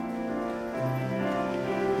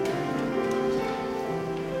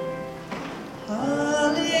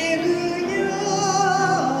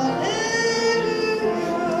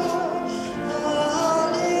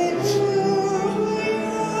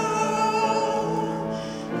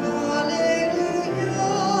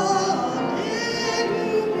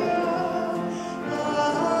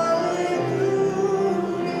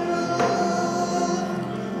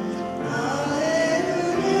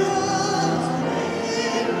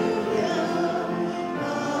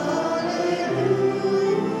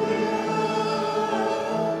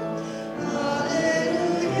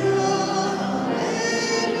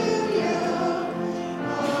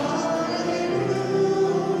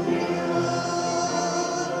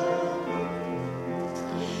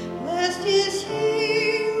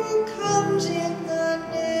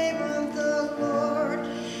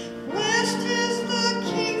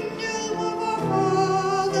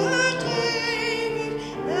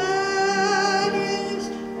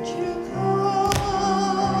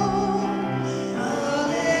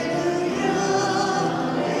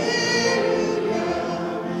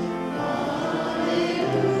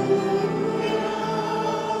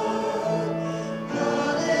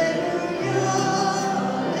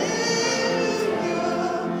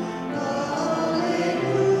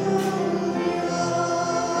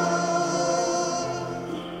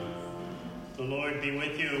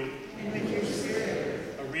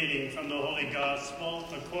Holy Gospel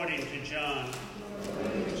according to John.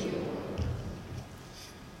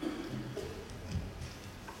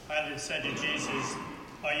 Pilate said to Jesus,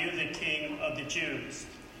 "Are you the king of the Jews?"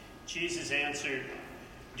 Jesus answered,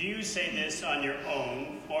 "Do you say this on your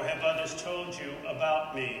own, or have others told you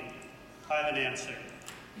about me?" Pilate answered,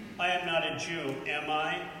 "I am not a Jew, am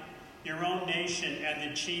I? Your own nation and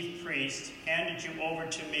the chief priests handed you over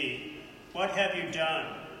to me. What have you done?"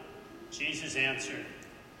 Jesus answered,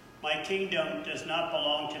 "My kingdom does not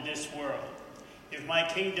belong to this world. If my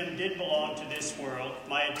kingdom did belong to this world,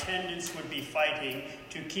 my attendants would be fighting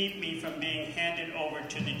to keep me from being handed over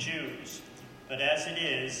to the Jews. But as it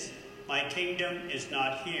is, my kingdom is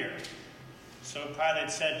not here." So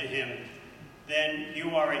Pilate said to him, "Then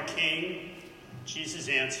you are a king?" Jesus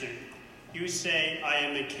answered, "You say I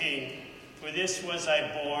am a king. For this was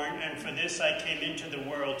I born, and for this I came into the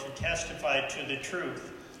world to testify to the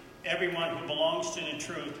truth. Everyone who belongs to the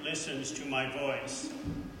truth listens to my voice."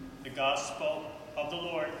 The Gospel of the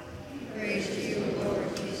Lord. Praise to you,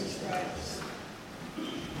 Lord Jesus Christ.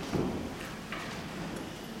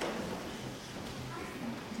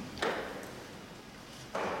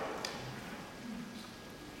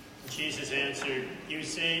 Jesus answered, "You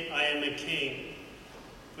say I am a king.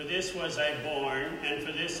 For this was I born, and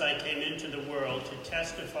for this I came into the world to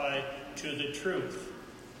testify to the truth."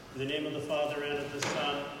 In the name of the Father, and of the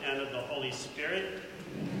Son, and of the Holy Spirit.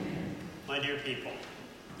 My dear people,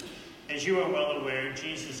 as you are well aware,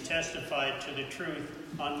 Jesus testified to the truth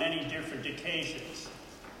on many different occasions.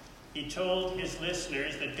 He told his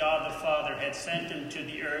listeners that God the Father had sent him to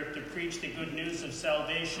the earth to preach the good news of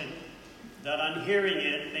salvation, that on hearing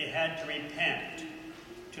it they had to repent,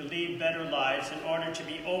 to lead better lives in order to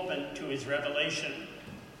be open to his revelation.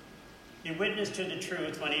 He witnessed to the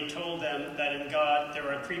truth when he told them that in God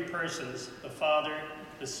there are three persons, the Father,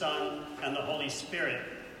 the Son, and the Holy Spirit.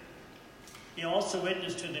 He also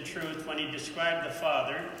witnessed to the truth when he described the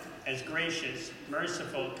Father as gracious,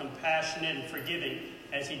 merciful, compassionate, and forgiving,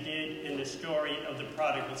 as he did in the story of the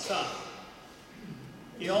prodigal son.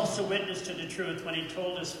 He also witnessed to the truth when he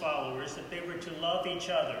told his followers that they were to love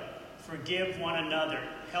each other, forgive one another,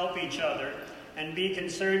 help each other, and be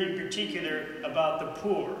concerned in particular about the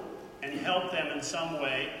poor, and help them in some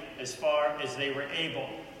way as far as they were able.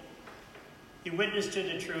 He witnessed to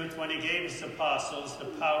the truth when he gave his apostles the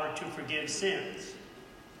power to forgive sins.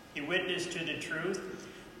 He witnessed to the truth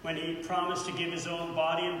when he promised to give his own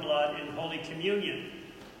body and blood in Holy Communion,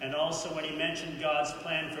 and also when he mentioned God's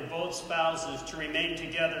plan for both spouses to remain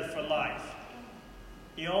together for life.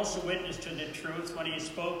 He also witnessed to the truth when he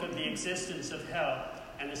spoke of the existence of hell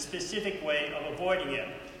and a specific way of avoiding it,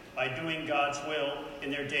 by doing God's will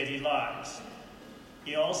in their daily lives.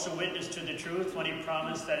 He also witnessed to the truth when he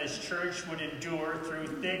promised that his church would endure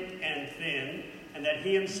through thick and thin, and that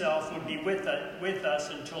he himself would be with us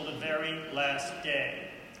until the very last day.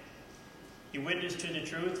 He witnessed to the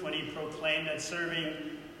truth when he proclaimed that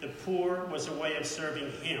serving the poor was a way of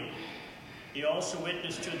serving him. He also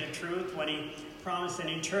witnessed to the truth when he promised an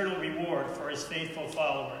eternal reward for his faithful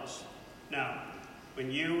followers. Now,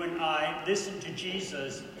 when you and I listen to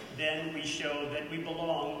Jesus, then we show that we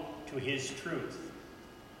belong to his truth.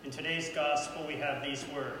 In today's gospel, we have these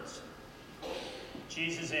words.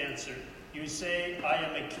 Jesus answered, "You say I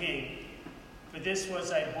am a king. For this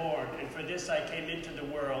was I born, and for this I came into the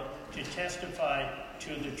world, to testify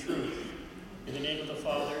to the truth." In the name of the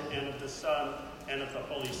Father, and of the Son, and of the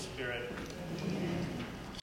Holy Spirit.